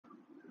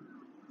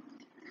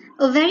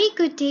A very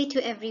good day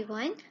to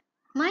everyone.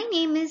 My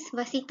name is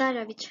Vaseetha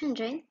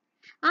Ravichandran.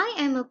 I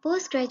am a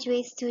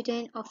postgraduate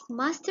student of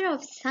Master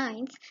of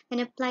Science in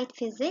Applied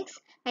Physics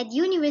at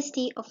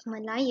University of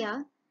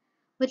Malaya.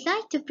 Would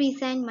like to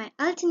present my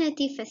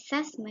alternative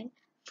assessment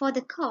for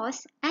the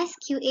course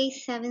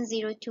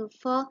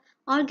SQA7024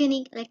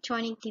 Organic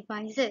Electronic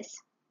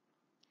Devices.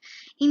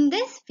 In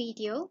this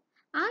video,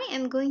 I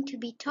am going to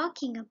be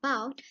talking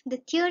about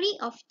the theory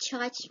of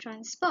charge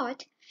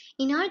transport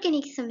in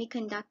organic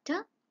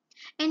semiconductor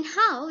and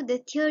how the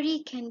theory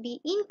can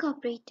be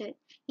incorporated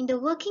in the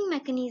working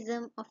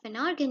mechanism of an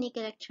organic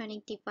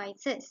electronic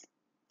devices.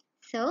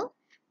 So,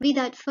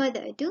 without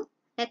further ado,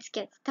 let's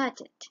get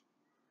started.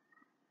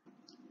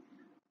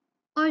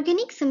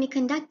 Organic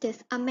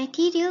semiconductors are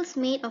materials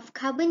made of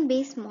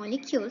carbon-based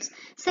molecules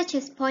such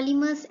as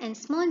polymers and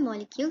small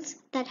molecules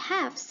that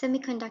have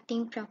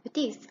semiconducting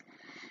properties.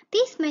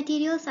 These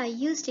materials are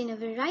used in a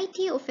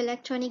variety of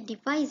electronic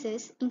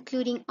devices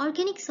including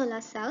organic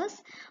solar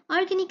cells,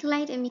 organic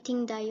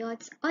light-emitting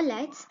diodes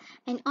OLEDs,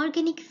 and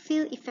organic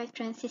field effect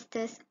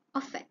transistors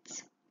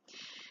OFFETs.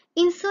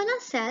 In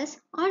solar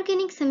cells,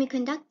 organic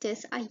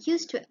semiconductors are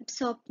used to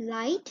absorb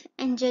light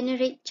and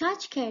generate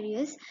charge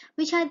carriers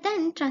which are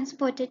then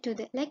transported to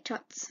the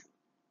electrodes.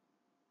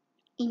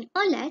 In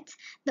OLEDs,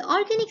 the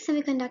organic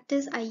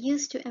semiconductors are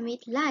used to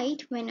emit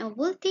light when a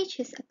voltage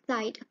is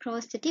applied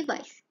across the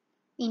device.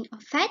 In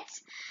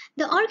OFFETs,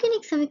 the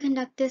organic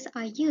semiconductors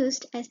are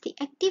used as the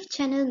active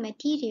channel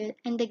material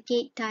and the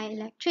gate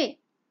dielectric.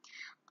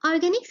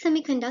 Organic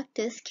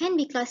semiconductors can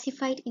be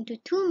classified into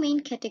two main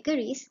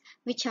categories,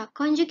 which are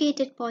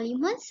conjugated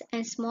polymers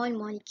and small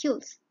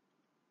molecules.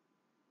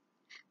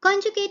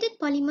 Conjugated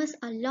polymers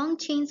are long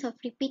chains of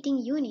repeating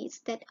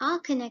units that are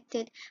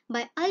connected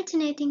by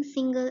alternating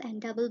single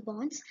and double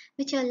bonds,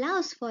 which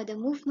allows for the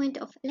movement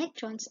of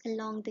electrons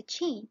along the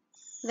chain.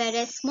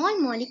 Whereas small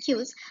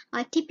molecules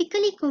are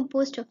typically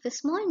composed of a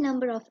small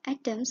number of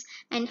atoms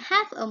and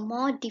have a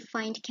more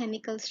defined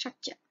chemical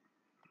structure.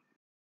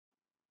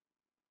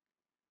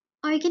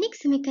 Organic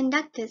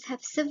semiconductors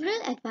have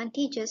several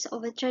advantages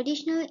over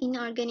traditional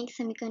inorganic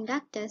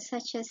semiconductors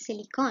such as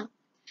silicon.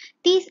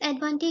 These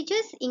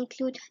advantages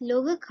include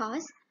lower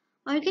cost.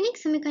 Organic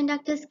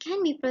semiconductors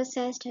can be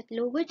processed at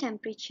lower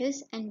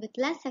temperatures and with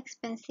less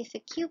expensive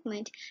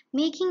equipment,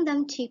 making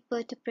them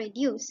cheaper to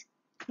produce.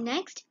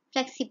 Next,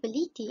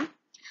 flexibility.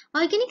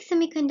 Organic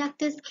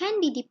semiconductors can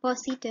be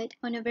deposited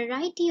on a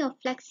variety of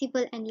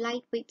flexible and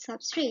lightweight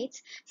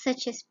substrates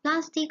such as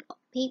plastic or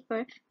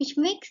paper, which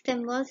makes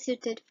them well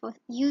suited for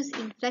use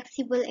in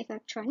flexible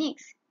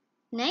electronics.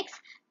 Next,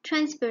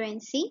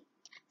 transparency.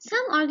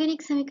 Some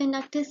organic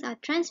semiconductors are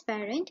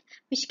transparent,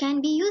 which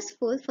can be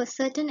useful for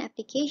certain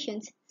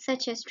applications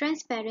such as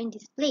transparent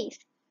displays.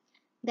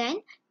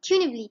 Then,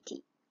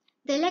 tunability.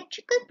 The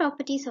electrical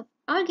properties of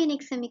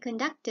organic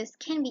semiconductors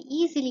can be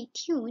easily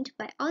tuned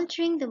by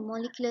altering the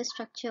molecular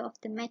structure of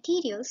the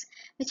materials,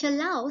 which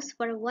allows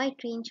for a wide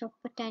range of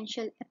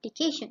potential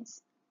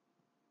applications.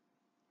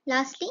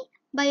 Lastly,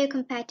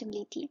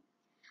 biocompatibility.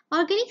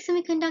 Organic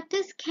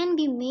semiconductors can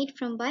be made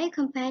from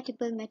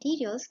biocompatible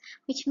materials,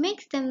 which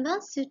makes them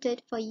well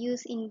suited for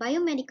use in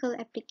biomedical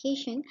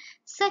applications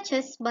such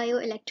as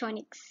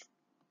bioelectronics.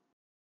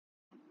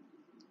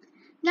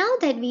 Now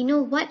that we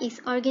know what is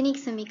organic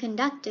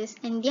semiconductors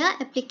and their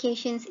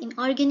applications in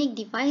organic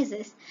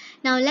devices,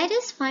 now let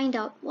us find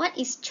out what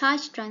is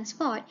charge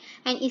transport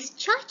and is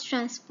charge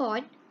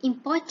transport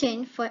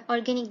important for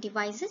organic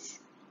devices?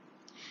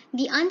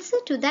 The answer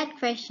to that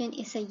question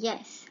is a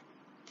yes.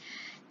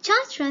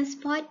 Charge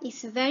transport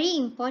is very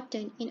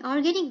important in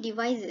organic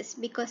devices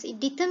because it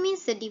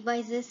determines the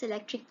device's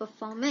electric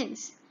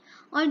performance.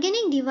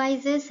 Organic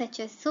devices such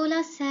as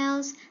solar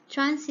cells,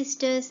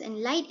 transistors,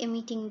 and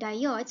light-emitting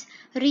diodes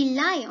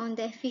rely on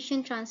the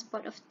efficient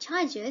transport of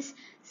charges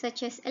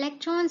such as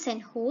electrons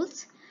and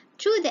holes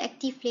through the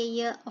active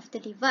layer of the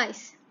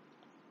device.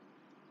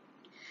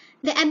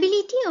 The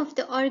ability of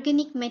the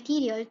organic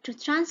material to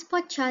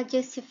transport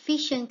charges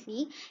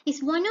efficiently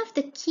is one of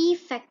the key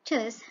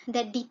factors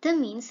that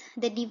determines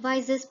the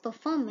device's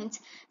performance,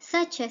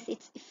 such as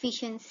its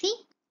efficiency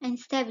and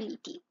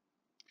stability.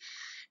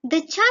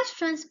 The charge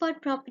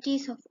transport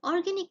properties of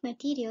organic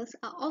materials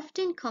are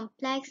often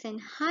complex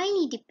and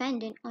highly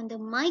dependent on the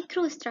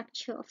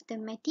microstructure of the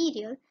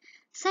material,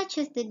 such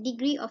as the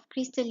degree of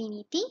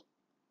crystallinity,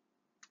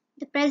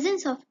 the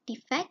presence of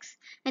defects,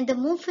 and the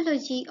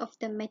morphology of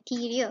the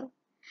material.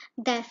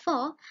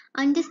 Therefore,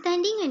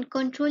 understanding and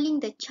controlling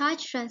the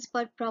charge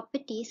transport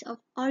properties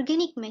of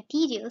organic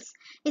materials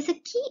is a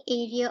key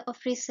area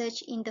of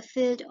research in the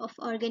field of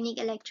organic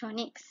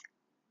electronics.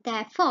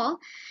 Therefore,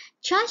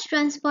 charge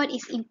transport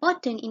is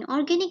important in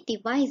organic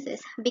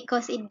devices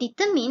because it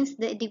determines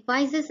the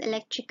device's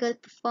electrical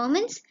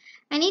performance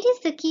and it is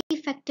the key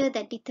factor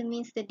that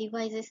determines the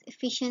device's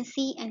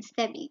efficiency and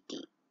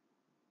stability.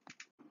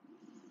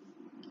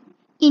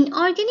 In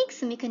organic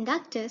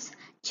semiconductors,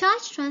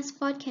 charge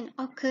transport can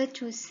occur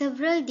through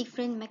several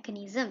different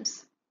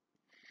mechanisms.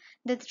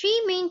 The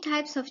three main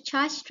types of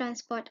charge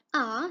transport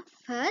are: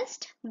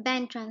 first,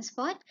 band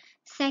transport;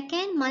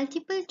 second,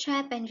 multiple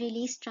trap and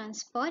release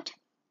transport;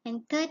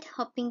 and third,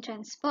 hopping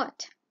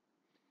transport.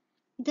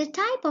 The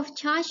type of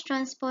charge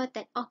transport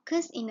that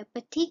occurs in a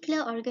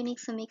particular organic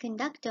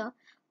semiconductor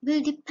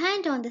will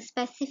depend on the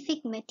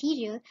specific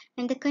material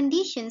and the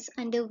conditions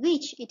under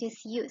which it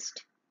is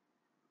used.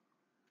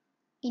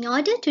 In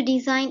order to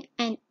design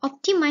and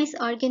optimize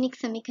organic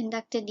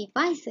semiconductor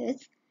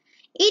devices,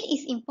 it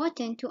is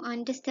important to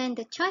understand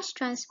the charge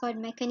transport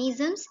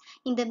mechanisms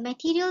in the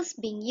materials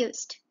being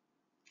used.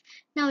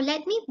 Now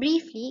let me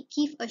briefly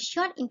give a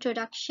short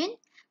introduction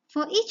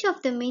for each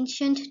of the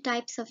mentioned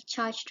types of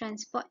charge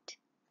transport.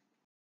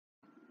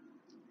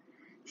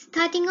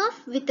 Starting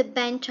off with the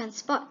band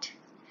transport.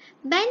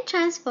 Band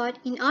transport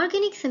in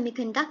organic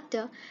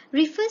semiconductor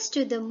refers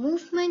to the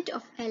movement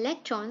of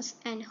electrons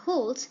and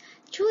holes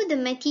through the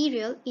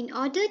material in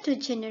order to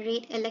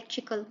generate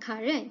electrical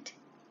current.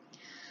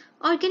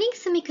 Organic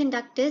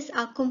semiconductors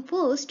are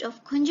composed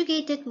of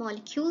conjugated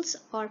molecules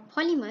or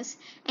polymers,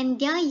 and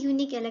their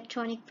unique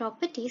electronic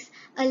properties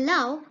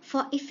allow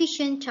for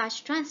efficient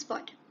charge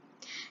transport.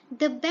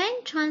 The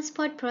band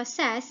transport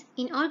process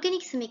in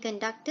organic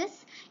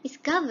semiconductors is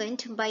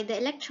governed by the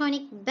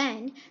electronic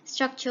band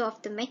structure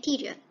of the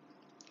material.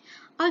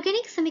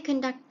 Organic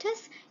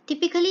semiconductors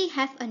typically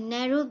have a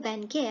narrow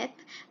band gap,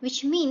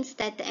 which means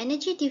that the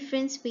energy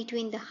difference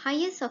between the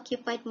highest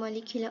occupied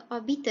molecular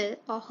orbital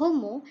or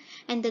HOMO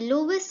and the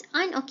lowest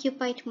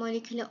unoccupied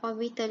molecular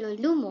orbital or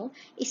LUMO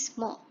is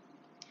small.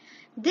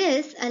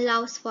 This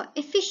allows for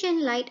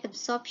efficient light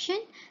absorption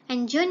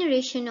and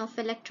generation of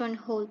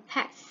electron-hole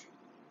pairs.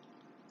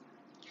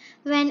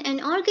 When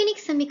an organic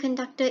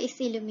semiconductor is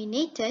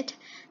illuminated,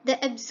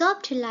 the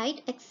absorbed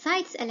light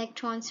excites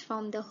electrons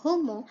from the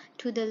HOMO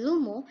to the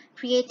LUMO,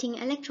 creating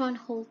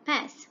electron-hole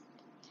pairs.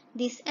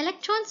 These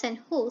electrons and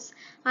holes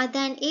are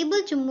then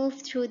able to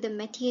move through the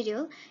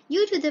material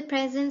due to the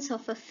presence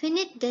of a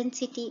finite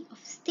density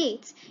of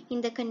states in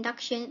the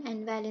conduction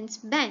and valence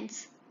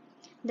bands.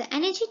 The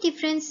energy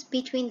difference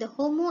between the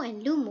HOMO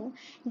and LUMO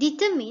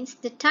determines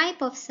the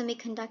type of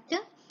semiconductor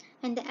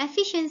and the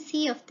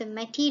efficiency of the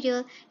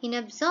material in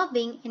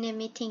absorbing and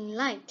emitting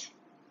light.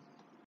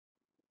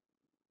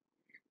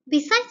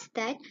 Besides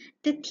that,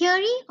 the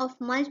theory of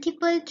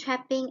multiple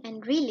trapping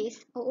and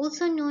release,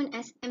 also known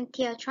as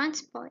MTR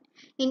transport,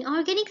 in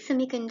organic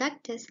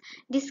semiconductors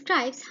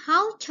describes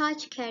how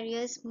charge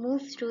carriers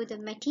move through the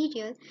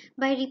material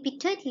by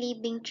repeatedly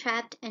being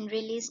trapped and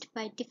released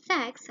by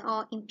defects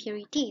or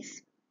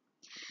impurities.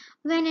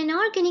 When an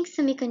organic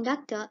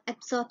semiconductor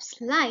absorbs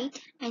light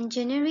and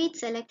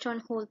generates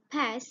electron-hole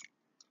pairs,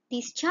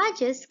 these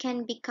charges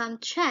can become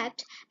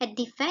trapped at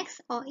defects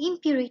or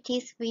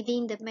impurities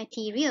within the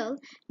material,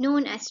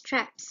 known as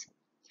traps.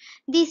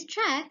 These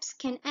traps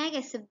can act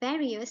as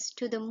barriers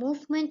to the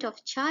movement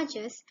of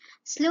charges,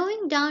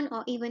 slowing down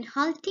or even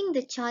halting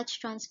the charge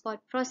transport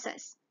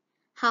process.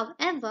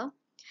 However,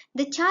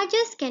 the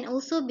charges can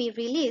also be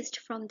released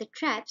from the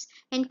traps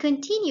and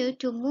continue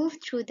to move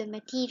through the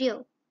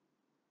material.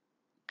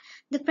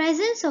 The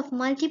presence of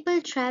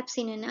multiple traps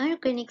in an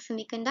organic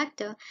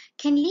semiconductor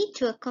can lead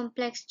to a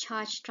complex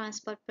charge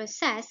transport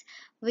process,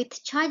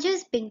 with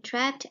charges being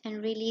trapped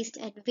and released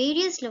at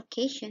various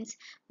locations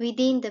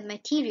within the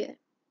material.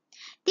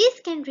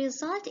 This can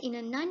result in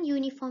a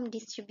non-uniform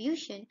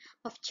distribution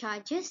of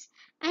charges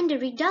and a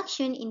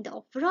reduction in the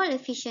overall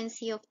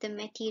efficiency of the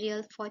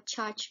material for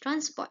charge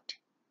transport.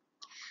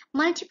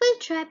 Multiple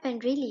trap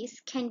and release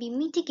can be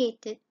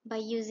mitigated by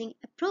using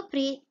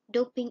appropriate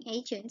doping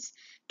agents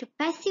to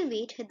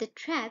passivate the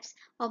traps,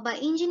 or by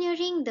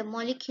engineering the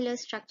molecular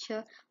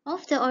structure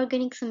of the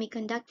organic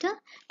semiconductor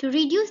to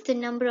reduce the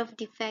number of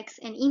defects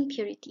and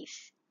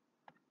impurities.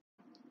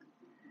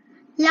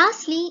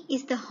 Lastly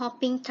is the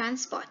hopping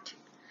transport.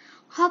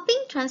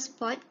 Hopping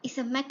transport is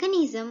a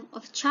mechanism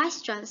of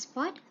charge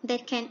transport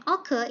that can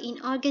occur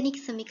in organic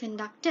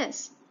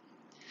semiconductors.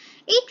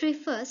 It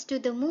refers to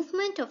the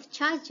movement of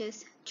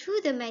charges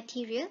through the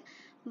material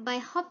by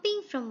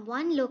hopping from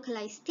one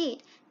localized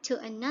state to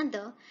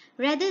another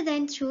rather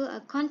than through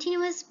a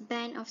continuous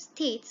band of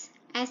states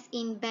as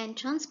in band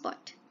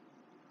transport.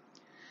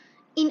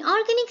 In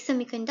organic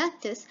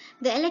semiconductors,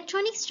 the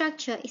electronic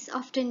structure is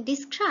often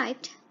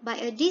described by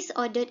a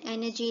disordered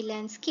energy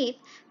landscape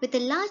with a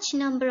large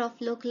number of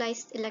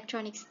localized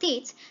electronic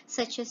states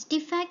such as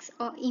defects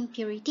or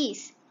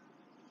impurities.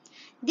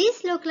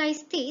 These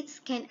localized states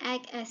can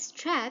act as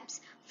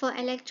traps for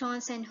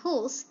electrons and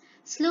holes,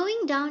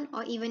 slowing down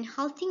or even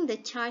halting the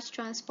charge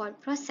transport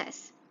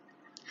process.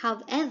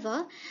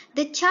 However,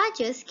 the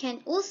charges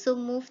can also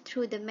move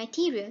through the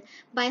material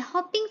by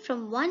hopping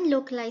from one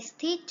localized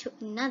state to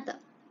another.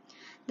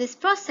 This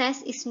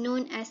process is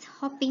known as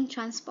hopping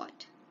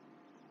transport.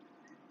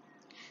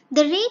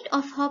 The rate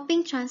of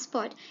hopping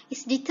transport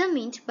is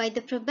determined by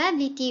the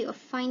probability of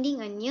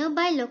finding a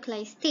nearby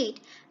localized state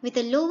with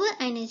a lower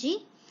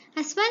energy,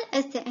 as well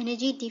as the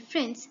energy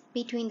difference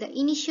between the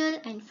initial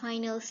and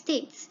final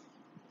states.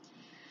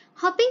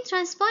 Hopping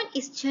transport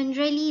is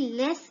generally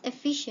less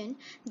efficient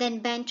than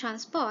band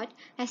transport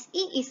as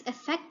it is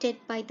affected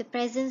by the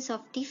presence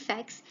of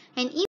defects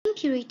and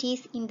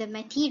impurities in the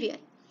material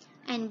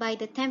and by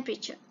the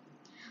temperature.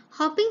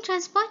 Hopping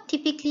transport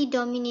typically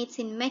dominates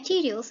in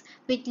materials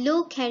with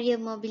low carrier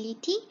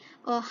mobility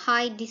or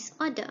high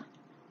disorder.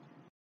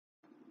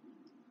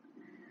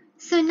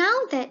 So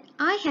now that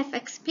I have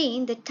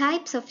explained the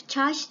types of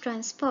charge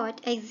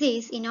transport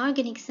exist in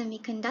organic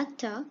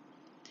semiconductor,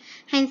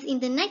 hence in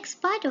the next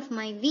part of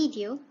my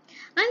video,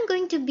 I'm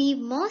going to be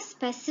more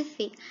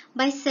specific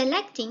by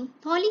selecting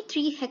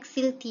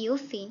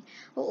poly-3-hexylthiophene,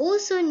 or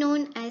also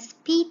known as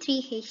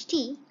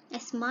P3HT,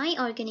 as my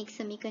organic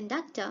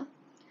semiconductor,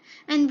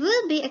 and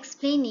will be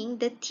explaining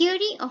the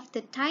theory of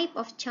the type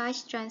of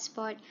charge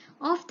transport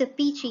of the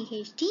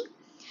P3HT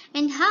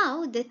and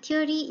how the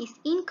theory is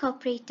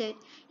incorporated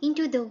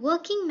into the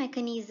working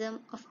mechanism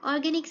of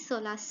organic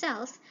solar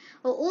cells,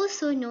 or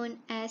also known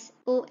as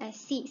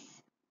OSCs.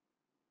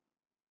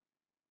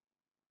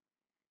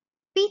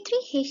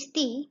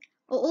 P3HT,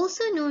 or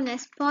also known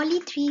as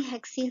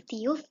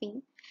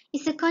poly-3-hexylthiophene,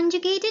 is a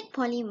conjugated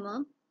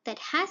polymer that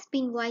has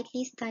been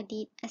widely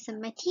studied as a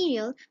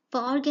material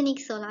for organic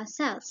solar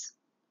cells.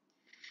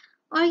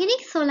 Organic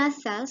solar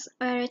cells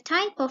are a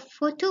type of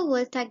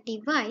photovoltaic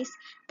device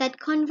that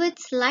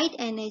converts light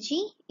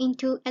energy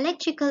into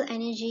electrical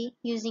energy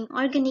using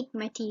organic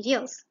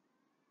materials.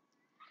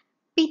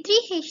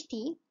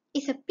 P3HT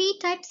is a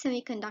p-type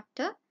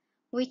semiconductor,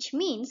 which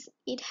means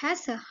it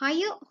has a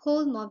higher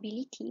hole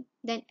mobility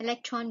than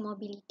electron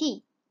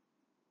mobility.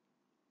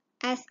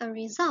 As a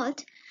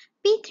result,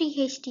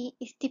 P3HT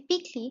is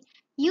typically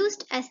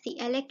used as the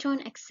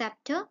electron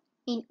acceptor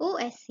in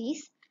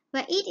OSCs,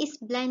 where it is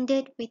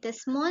blended with a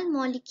small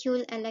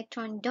molecule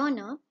electron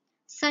donor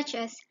such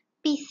as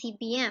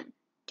PCBM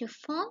to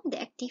form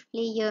the active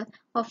layer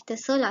of the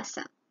solar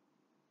cell.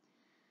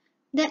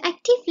 The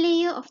active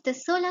layer of the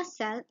solar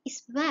cell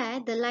is where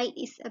the light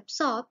is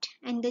absorbed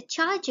and the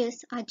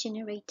charges are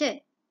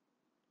generated.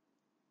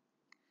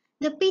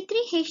 The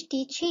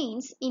P3HT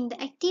chains in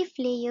the active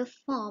layer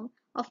form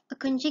of a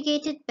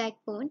conjugated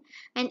backbone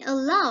and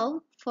allow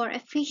for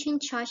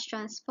efficient charge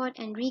transport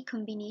and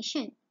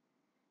recombination.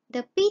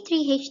 The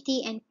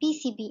P3HT and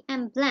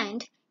PCBM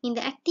blend in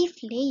the active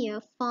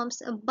layer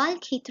forms a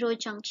bulk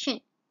heterojunction,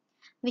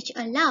 which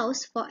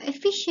allows for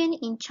efficient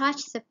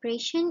in-charge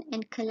separation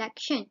and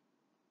collection.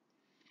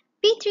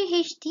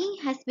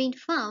 P3HT has been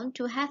found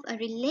to have a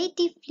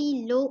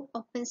relatively low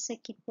open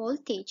circuit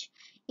voltage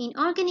in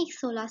organic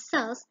solar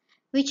cells,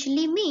 which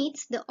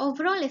limits the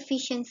overall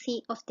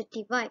efficiency of the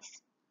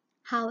device.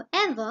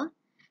 However,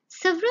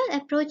 several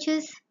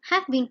approaches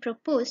have been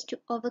proposed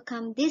to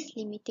overcome this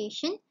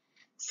limitation,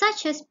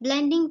 such as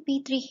blending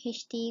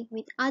P3HT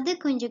with other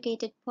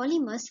conjugated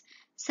polymers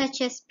such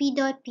as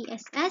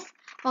P.PSS,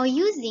 or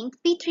using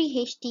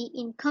P3HT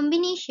in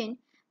combination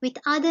with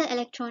other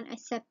electron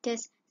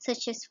acceptors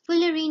such as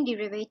fullerene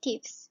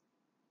derivatives.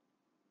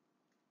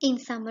 In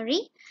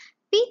summary,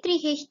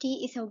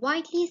 P3HT is a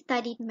widely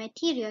studied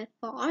material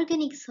for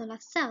organic solar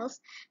cells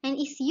and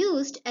is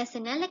used as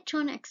an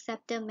electron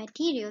acceptor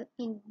material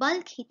in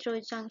bulk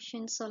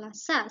heterojunction solar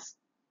cells.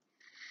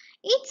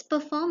 Its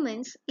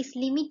performance is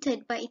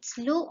limited by its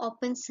low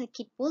open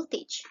circuit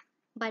voltage,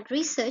 but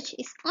research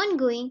is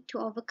ongoing to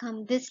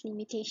overcome this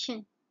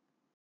limitation.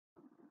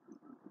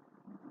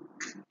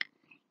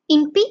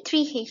 In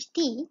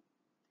P3HT,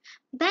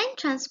 band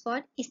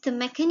transport is the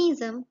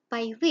mechanism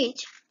by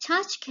which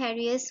charge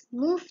carriers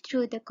move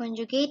through the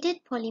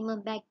conjugated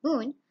polymer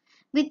backbone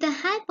with the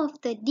help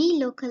of the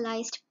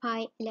delocalized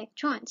pi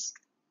electrons.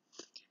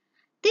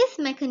 This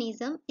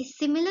mechanism is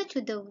similar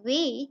to the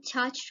way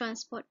charge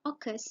transport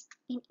occurs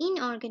in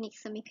inorganic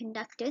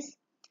semiconductors,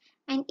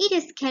 and it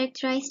is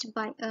characterized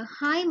by a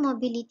high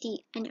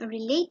mobility and a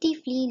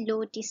relatively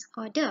low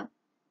disorder.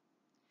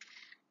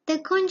 The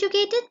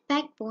conjugated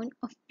backbone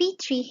of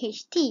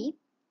P3HT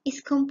is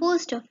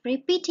composed of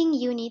repeating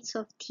units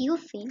of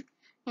thiophene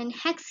and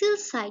hexyl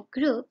side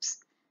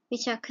groups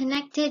which are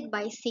connected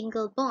by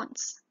single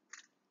bonds.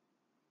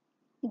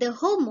 The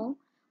HOMO,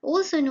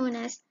 also known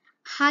as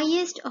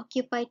highest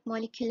occupied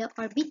molecular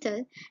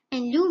orbital,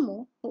 and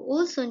LUMO,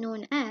 also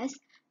known as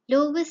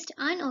lowest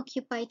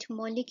unoccupied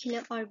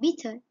molecular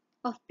orbital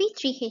of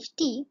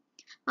P3HT,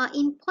 are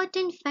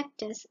important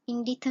factors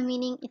in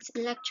determining its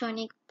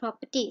electronic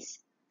properties.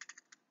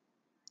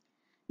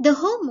 The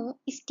HOMO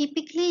is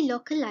typically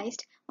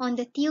localized on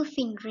the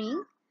thiophene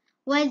ring,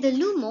 while the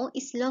LUMO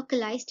is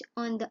localized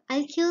on the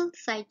alkyl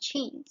side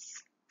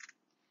chains.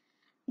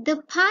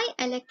 The pi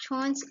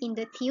electrons in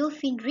the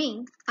thiophene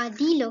ring are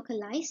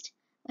delocalized,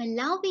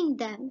 allowing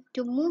them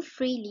to move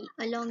freely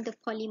along the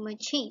polymer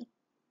chain.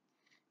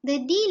 The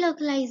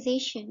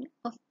delocalization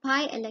of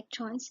pi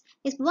electrons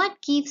is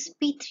what gives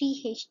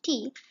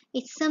P3HT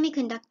its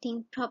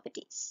semiconducting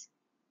properties.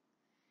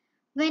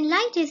 When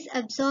light is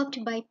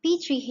absorbed by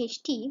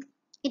P3HT,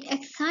 it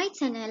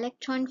excites an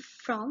electron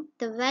from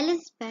the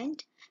valence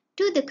band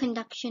to the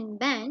conduction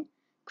band,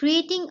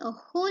 creating a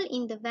hole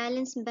in the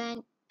valence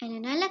band and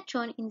an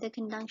electron in the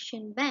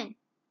conduction band.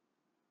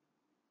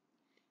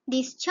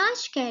 These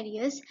charge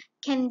carriers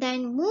can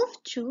then move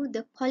through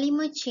the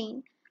polymer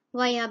chain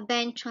via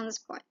band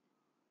transport.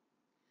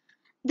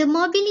 The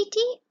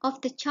mobility of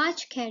the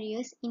charge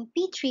carriers in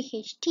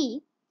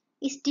P3HT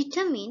is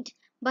determined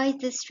by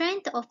the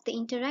strength of the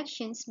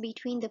interactions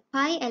between the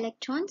pi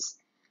electrons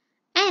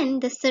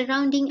and the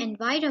surrounding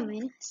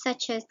environment,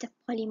 such as the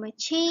polymer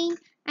chain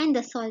and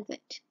the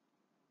solvent.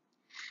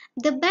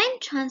 The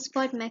band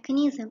transport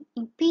mechanism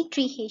in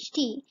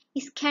P3HT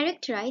is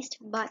characterized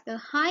by a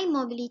high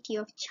mobility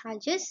of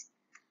charges,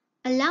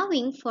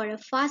 allowing for a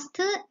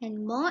faster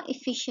and more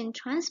efficient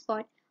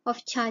transport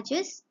of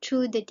charges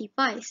through the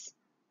device.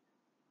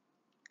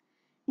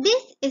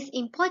 This is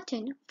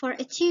important for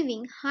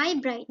achieving high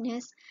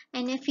brightness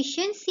and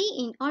efficiency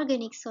in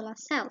organic solar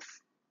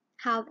cells.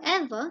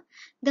 However,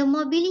 the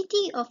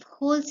mobility of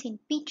holes in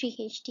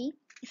P3HT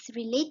is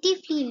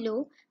relatively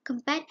low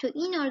compared to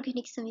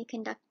inorganic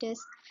semiconductors,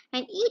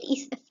 and it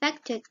is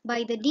affected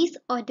by the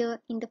disorder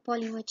in the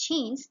polymer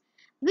chains,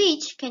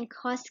 which can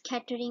cause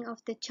scattering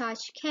of the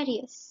charge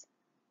carriers.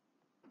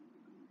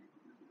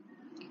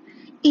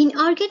 In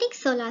organic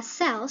solar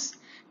cells,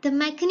 the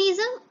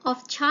mechanism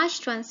of charge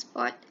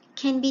transport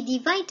can be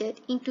divided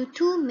into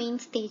two main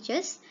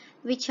stages,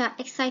 which are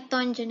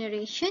exciton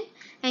generation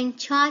and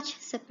charge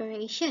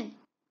separation.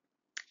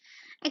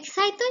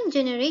 Exciton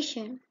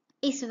generation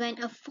is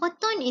when a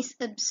photon is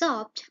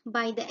absorbed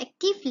by the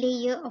active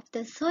layer of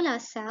the solar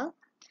cell.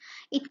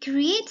 It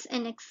creates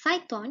an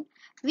exciton,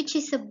 which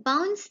is a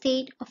bound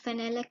state of an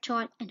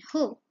electron and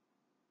hole,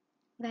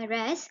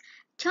 whereas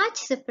charge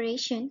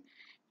separation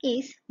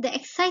is the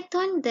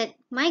exciton that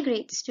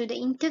migrates to the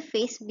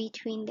interface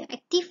between the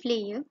active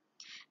layer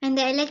and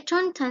the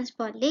electron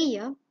transport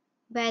layer,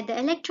 where the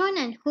electron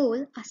and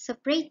hole are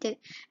separated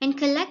and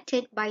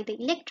collected by the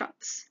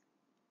electrodes.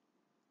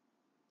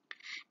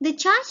 The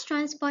charge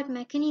transport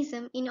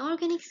mechanism in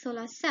organic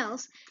solar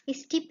cells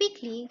is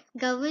typically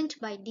governed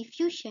by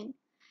diffusion,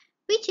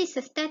 which is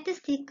a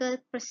statistical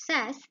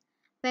process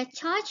where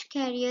charge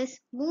carriers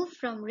move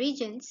from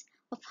regions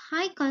of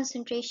high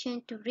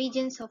concentration to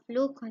regions of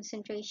low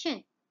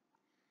concentration.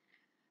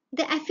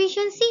 The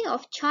efficiency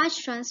of charge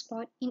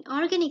transport in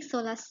organic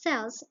solar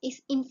cells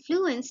is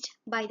influenced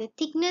by the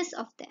thickness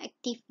of the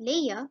active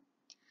layer,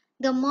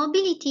 the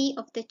mobility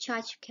of the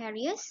charge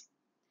carriers,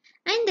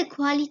 and the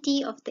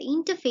quality of the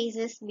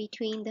interfaces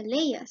between the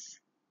layers.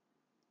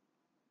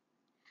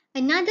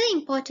 Another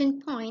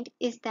important point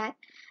is that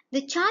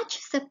the charge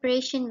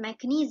separation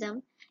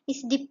mechanism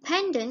is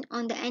dependent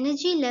on the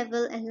energy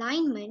level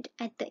alignment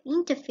at the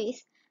interface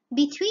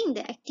between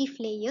the active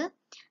layer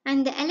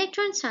and the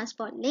electron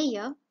transport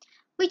layer,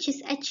 which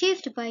is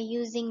achieved by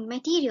using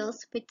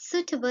materials with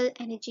suitable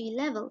energy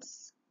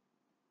levels.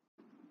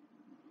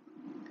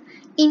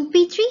 In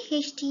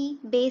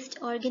P3HT-based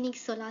organic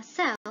solar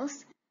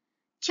cells,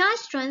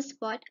 charge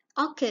transport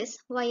occurs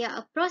via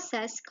a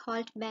process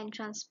called band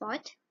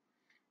transport.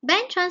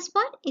 Band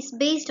transport is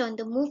based on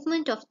the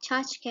movement of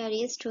charge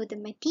carriers through the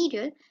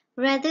material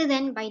rather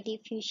than by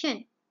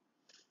diffusion.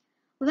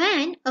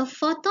 When a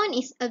photon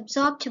is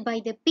absorbed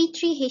by the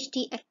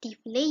P3HT active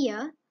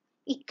layer,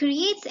 it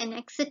creates an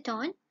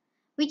exciton,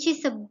 which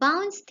is a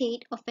bound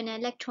state of an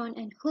electron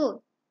and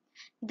hole.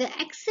 The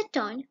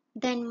exciton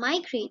then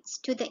migrates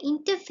to the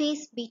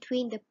interface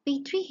between the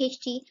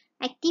P3HT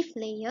active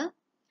layer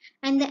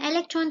and the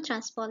electron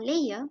transport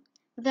layer,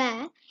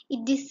 where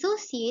it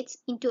dissociates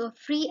into a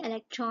free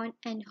electron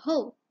and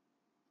hole.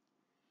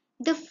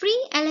 The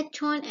free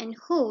electron and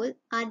hole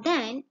are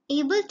then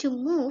able to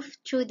move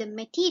through the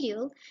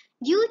material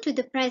due to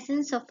the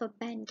presence of a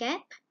band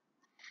gap,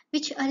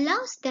 which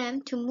allows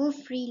them to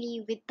move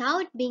freely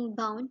without being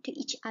bound to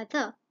each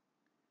other.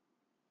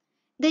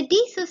 The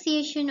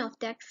dissociation of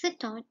the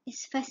exciton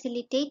is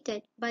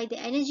facilitated by the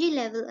energy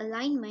level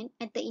alignment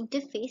at the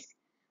interface,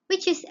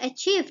 which is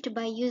achieved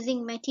by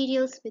using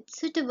materials with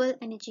suitable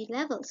energy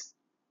levels.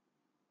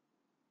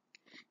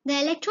 The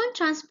electron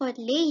transport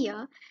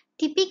layer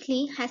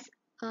typically has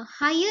a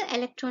higher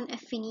electron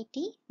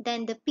affinity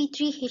than the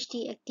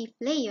P3HT active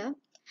layer,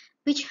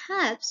 which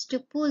helps to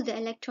pull the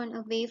electron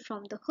away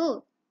from the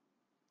hole.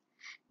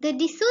 The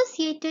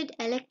dissociated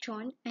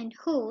electron and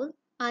hole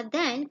are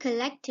then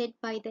collected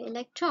by the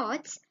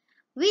electrodes,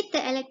 with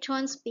the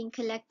electrons being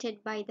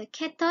collected by the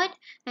cathode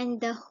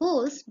and the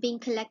holes being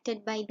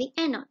collected by the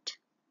anode.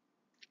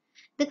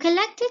 The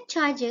collected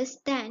charges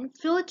then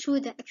flow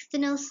through the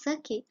external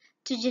circuit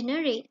to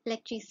generate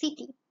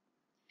electricity.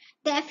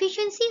 The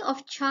efficiency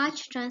of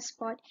charge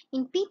transport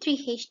in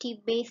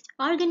P3HT-based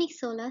organic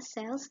solar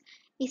cells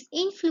is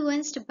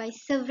influenced by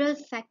several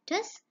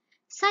factors,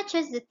 such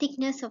as the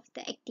thickness of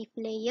the active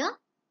layer,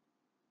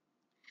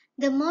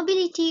 the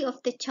mobility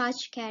of the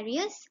charge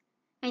carriers,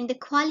 and the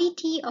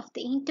quality of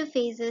the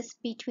interfaces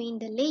between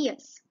the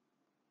layers.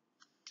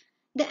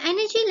 The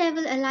energy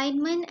level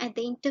alignment at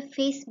the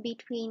interface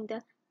between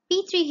the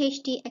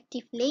P3HT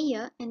active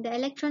layer and the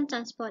electron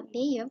transport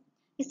layer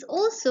is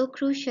also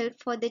crucial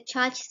for the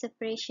charge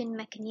separation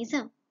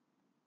mechanism.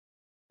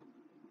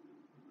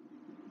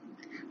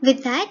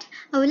 With that,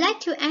 I would like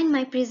to end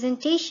my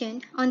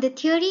presentation on the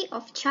theory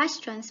of charge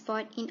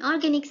transport in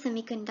organic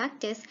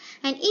semiconductors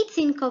and its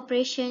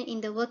incorporation in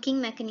the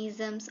working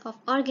mechanisms of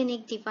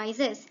organic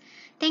devices.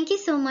 Thank you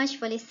so much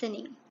for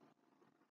listening.